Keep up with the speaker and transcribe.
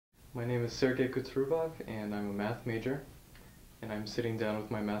My name is Sergey Kutrubak, and I'm a math major. And I'm sitting down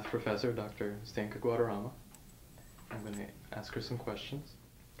with my math professor, Dr. Zdenka Guadarrama. I'm going to ask her some questions.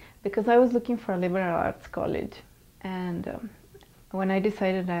 Because I was looking for a liberal arts college, and when I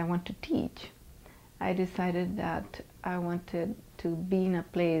decided I want to teach, I decided that I wanted to be in a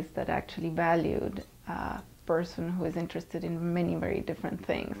place that actually valued a person who is interested in many very different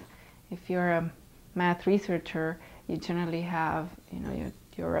things. If you're a math researcher, you generally have,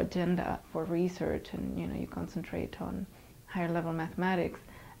 your agenda for research, and you concentrate on higher level mathematics.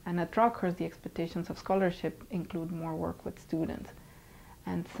 And at Rockhurst, the expectations of scholarship include more work with students.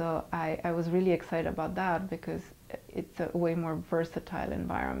 And so I was really excited about that because it's a way more versatile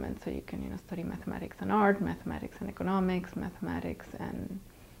environment. So you can study mathematics and art, mathematics and economics, mathematics and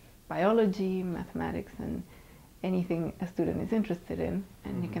biology, mathematics and anything a student is interested in,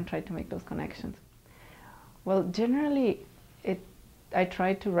 and you can try to make those connections. Well, generally, I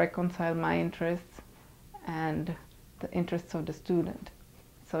try to reconcile my interests and the interests of the student.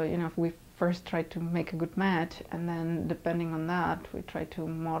 So, if we first try to make a good match, and then depending on that, we try to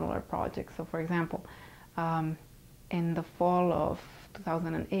model our project. So, for example, in the fall of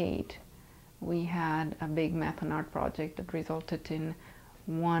 2008, we had a big math and art project that resulted in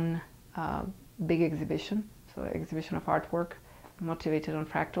one big exhibition, so exhibition of artwork motivated on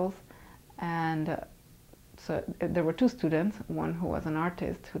fractals. And so there were two students, one who was an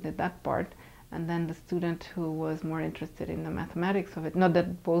artist who did that part, and then the student who was more interested in the mathematics of it. Not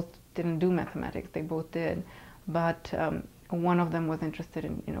that both didn't do mathematics, they both did, but one of them was interested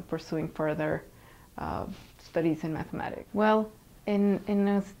in pursuing further studies in mathematics. Well, in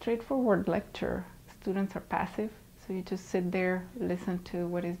a straightforward lecture, students are passive, so you just sit there, listen to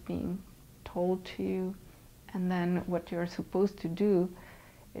what is being told to you, and then what you're supposed to do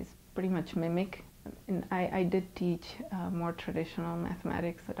is pretty much mimic. And I did teach more traditional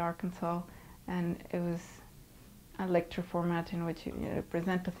mathematics at Arkansas, and it was a lecture format in which you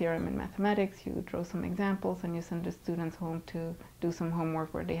present a theorem in mathematics, you draw some examples, and you send the students home to do some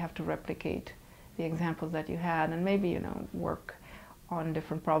homework where they have to replicate the examples that you had, and maybe work on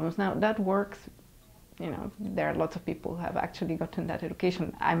different problems. Now that works. There are lots of people who have actually gotten that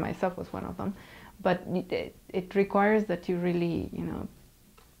education. I myself was one of them, but it requires that you really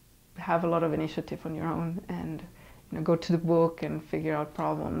have a lot of initiative on your own, and go to the book and figure out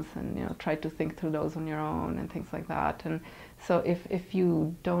problems, and try to think through those on your own and things like that. And so if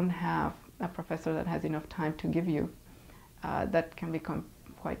you don't have a professor that has enough time to give you, that can become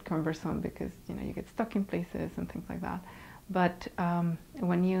quite cumbersome, because you get stuck in places and things like that. But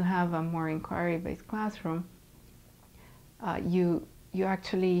when you have a more inquiry-based classroom, you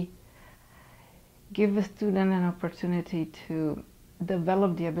actually give a student an opportunity to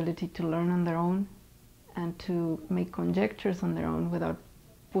develop the ability to learn on their own and to make conjectures on their own without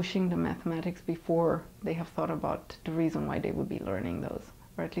pushing the mathematics before they have thought about the reason why they would be learning those,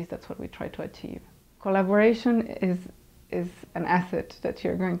 or at least that's what we try to achieve. Collaboration is an asset that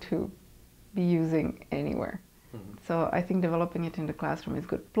you're going to be using anywhere. So I think developing it in the classroom is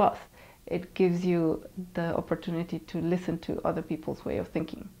good. Plus, it gives you the opportunity to listen to other people's way of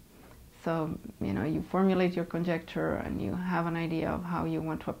thinking. So, you formulate your conjecture and you have an idea of how you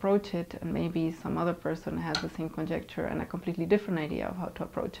want to approach it, and maybe some other person has the same conjecture and a completely different idea of how to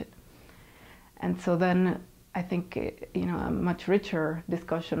approach it. And so then I think, a much richer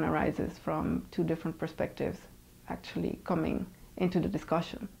discussion arises from two different perspectives actually coming into the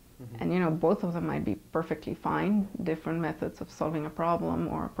discussion. And both of them might be perfectly fine, different methods of solving a problem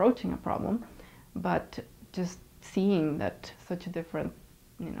or approaching a problem, but just seeing that such a different,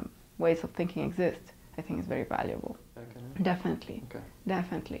 ways of thinking exist, I think is very valuable. Okay. Definitely. Okay.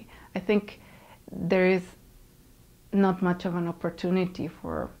 Definitely. I think there is not much of an opportunity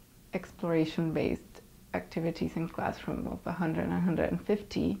for exploration-based activities in classroom of 100 and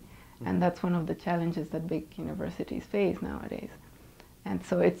 150, and that's one of the challenges that big universities face nowadays. And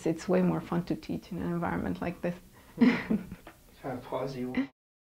so it's way more fun to teach in an environment like this. Can I pause you?